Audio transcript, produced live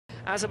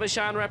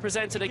Azerbaijan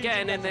represented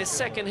again in this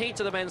second heat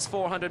of the men's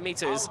 400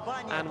 metres,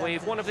 and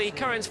we've one of the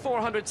current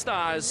 400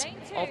 stars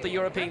of the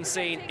European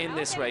scene in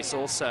this race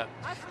also.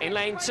 In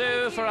lane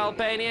 2 for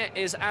Albania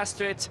is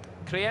Astrid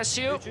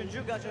Kriesiu,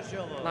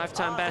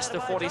 lifetime best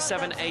of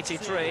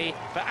 47.83.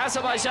 For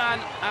Azerbaijan,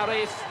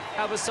 Arif,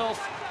 ABBASOV,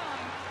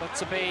 but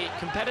to be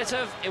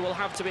competitive, it will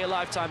have to be a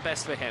lifetime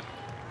best for him.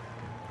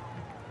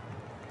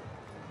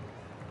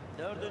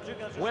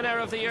 Winner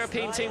of the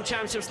European Team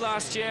Championships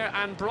last year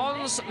and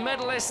bronze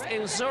medalist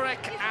in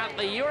Zurich at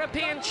the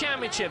European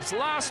Championships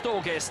last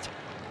August.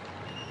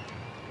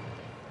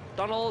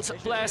 Donald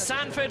Blair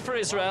Sanford for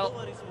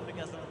Israel.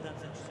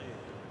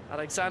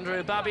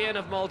 Alexandru Babian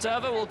of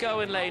Moldova will go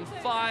in lane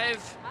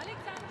 5.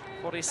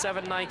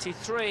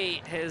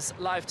 47.93, his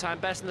lifetime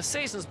best and the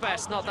season's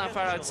best, not that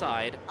far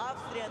outside.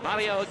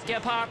 Mario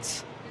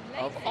Gebhardt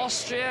of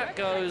Austria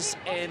goes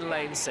in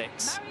lane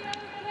 6.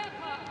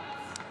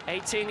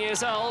 18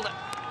 years old.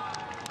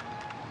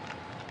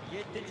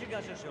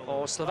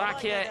 For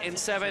Slovakia in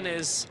 7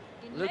 is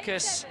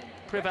Lukas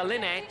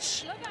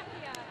Privalinec.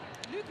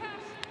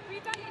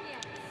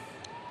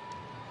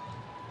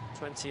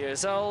 20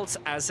 years old,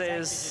 as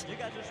is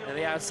in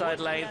the outside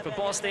lane for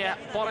Bosnia,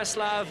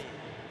 Borislav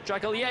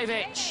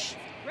Draguljevic,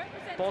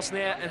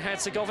 Bosnia and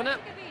Herzegovina.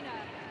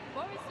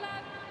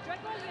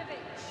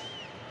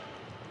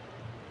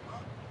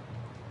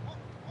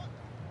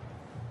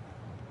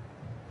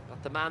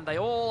 But the man they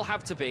all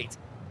have to beat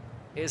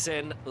is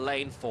in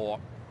lane 4.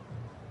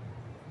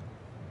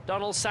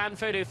 Donald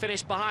Sanford, who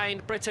finished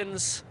behind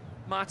Britain's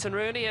Martin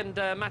Rooney and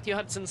Matthew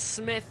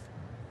Hudson-Smith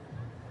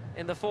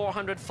in the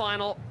 400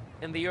 final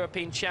in the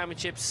European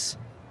Championships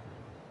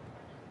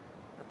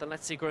at the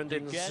Letzigrund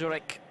in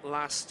Zurich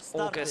last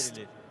August.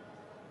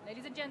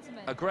 Ladies and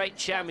gentlemen, A great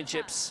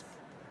championships.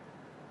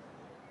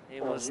 He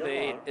was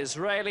the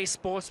Israeli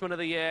Sportsman of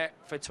the Year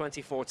for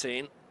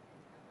 2014,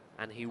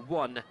 and he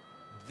won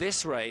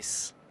this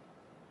race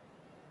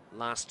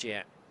last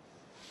year.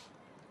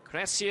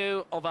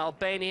 Kriesiu of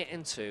Albania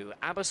in 2,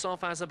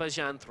 ABBASOV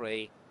Azerbaijan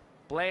 3,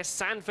 Blair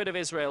Sanford of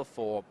Israel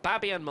 4,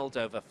 Babian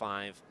Moldova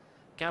 5,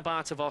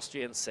 Gebhardt of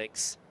Austria in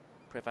 6,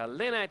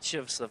 Privalinec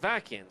of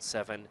Slovakia in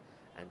 7,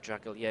 and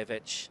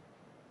Draguljevic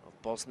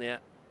of Bosnia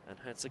and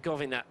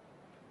Herzegovina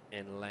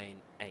in lane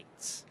 8.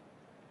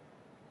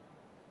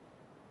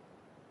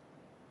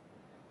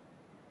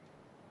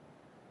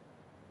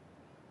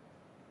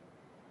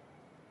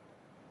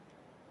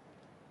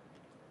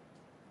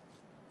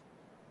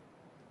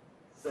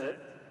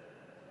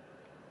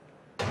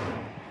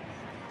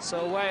 So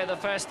away the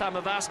first time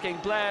of asking,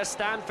 Blair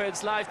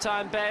Sanford's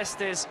lifetime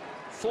best is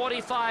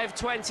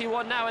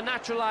 45.21, now a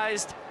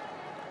naturalized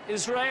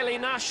Israeli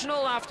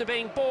national after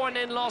being born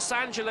in Los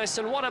Angeles,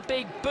 and what a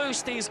big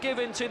boost he's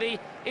given to the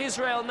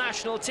Israel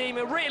national team.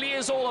 It really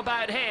is all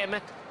about him.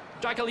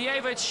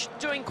 Draguljevic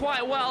doing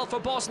quite well for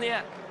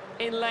Bosnia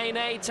in lane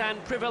 8,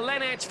 and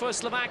Privalinec for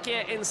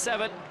Slovakia in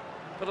 7.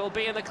 But it'll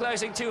be in the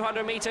closing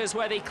 200 metres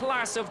where the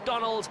class of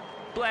Donald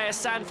Blair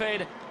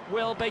Sanford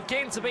will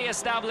begin to be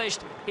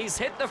established. He's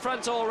hit the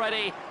front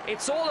already.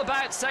 It's all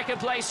about second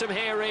place from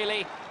here,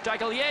 really.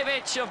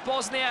 Draguljevic of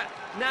Bosnia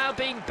now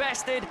being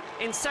bested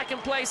in second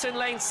place in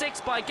lane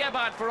 6 by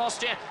Gebhardt for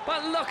Austria.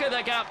 But look at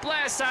the gap.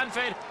 Blair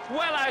Sanford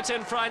well out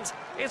in front.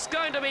 It's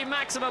going to be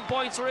maximum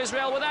points for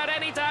Israel without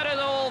any doubt at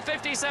all.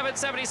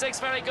 57.76,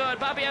 very good.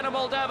 Babian of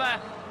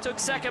Moldova took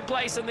second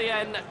place in the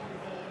end.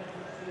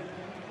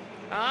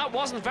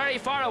 Wasn't very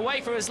far away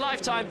from his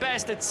lifetime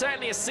best. It's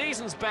certainly a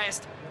season's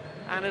best,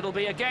 and it'll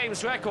be a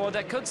game's record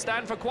that could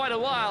stand for quite a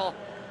while.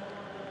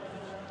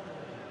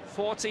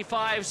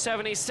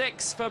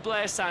 45.76 for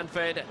Blair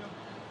Sanford,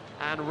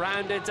 and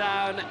rounded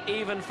down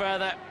even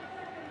further.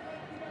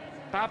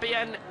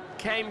 Babian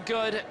came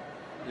good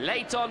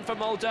late on for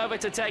Moldova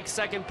to take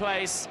second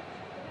place.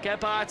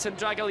 Gebhardt and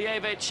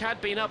Draguljevic had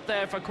been up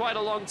there for quite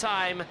a long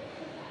time.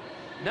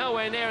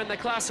 Nowhere near in the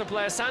class of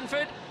Blair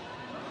Sanford.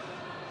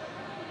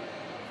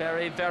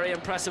 Very, very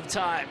impressive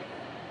time.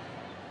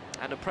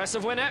 An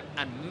impressive winner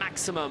and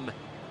maximum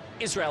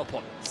Israel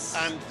points.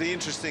 And the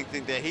interesting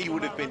thing there, he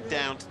would have been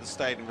down to the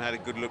stadium, had a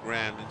good look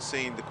around and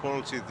seen the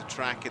quality of the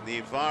track and the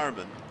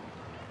environment.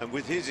 And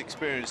with his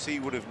experience, he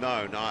would have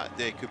known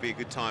there could be a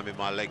good time in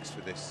my legs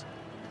for this.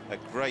 A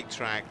great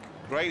track,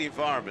 great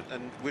environment.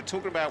 And we're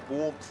talking about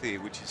warmth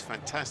here, which is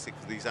fantastic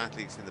for these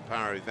athletes in the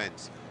para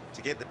events,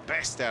 to get the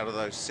best out of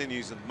those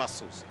sinews and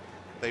muscles.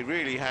 They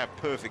really have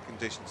perfect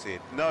conditions here.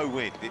 No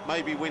wind. It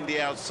may be windy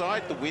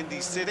outside, the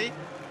windy city,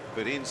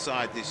 but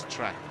inside this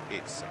track,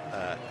 it's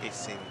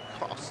in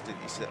cost.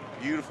 It's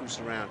beautiful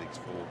surroundings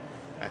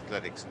for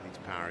athletics and these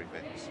power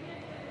events.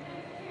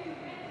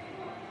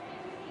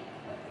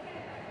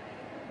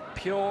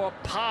 Pure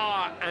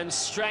power and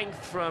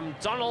strength from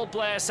Donald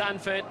Blair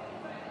Sanford.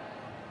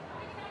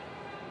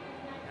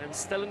 And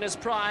still in his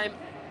prime,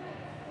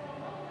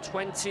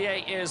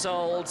 28 years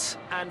old,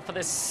 and for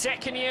the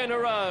second year in a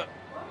row,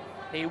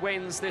 he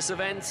wins this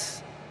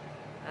event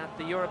at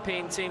the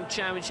European Team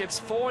Championships.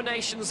 4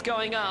 nations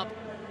going up.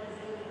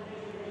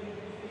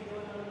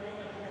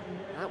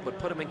 That that would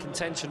put him in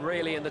contention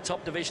really in the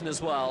top division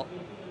as well.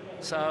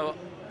 So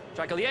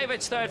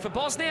Dragiljevich third for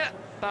Bosnia,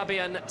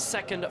 Babian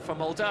second for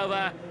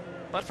Moldova.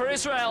 But for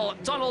Israel,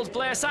 Donald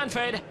Blair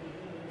Sanford,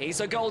 he's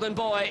a golden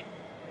boy.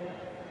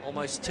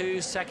 Almost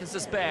 2 seconds to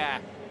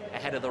spare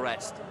ahead of the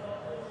rest.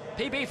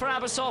 PB for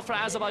ABBASOV for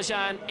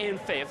Azerbaijan in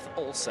 5th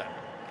also.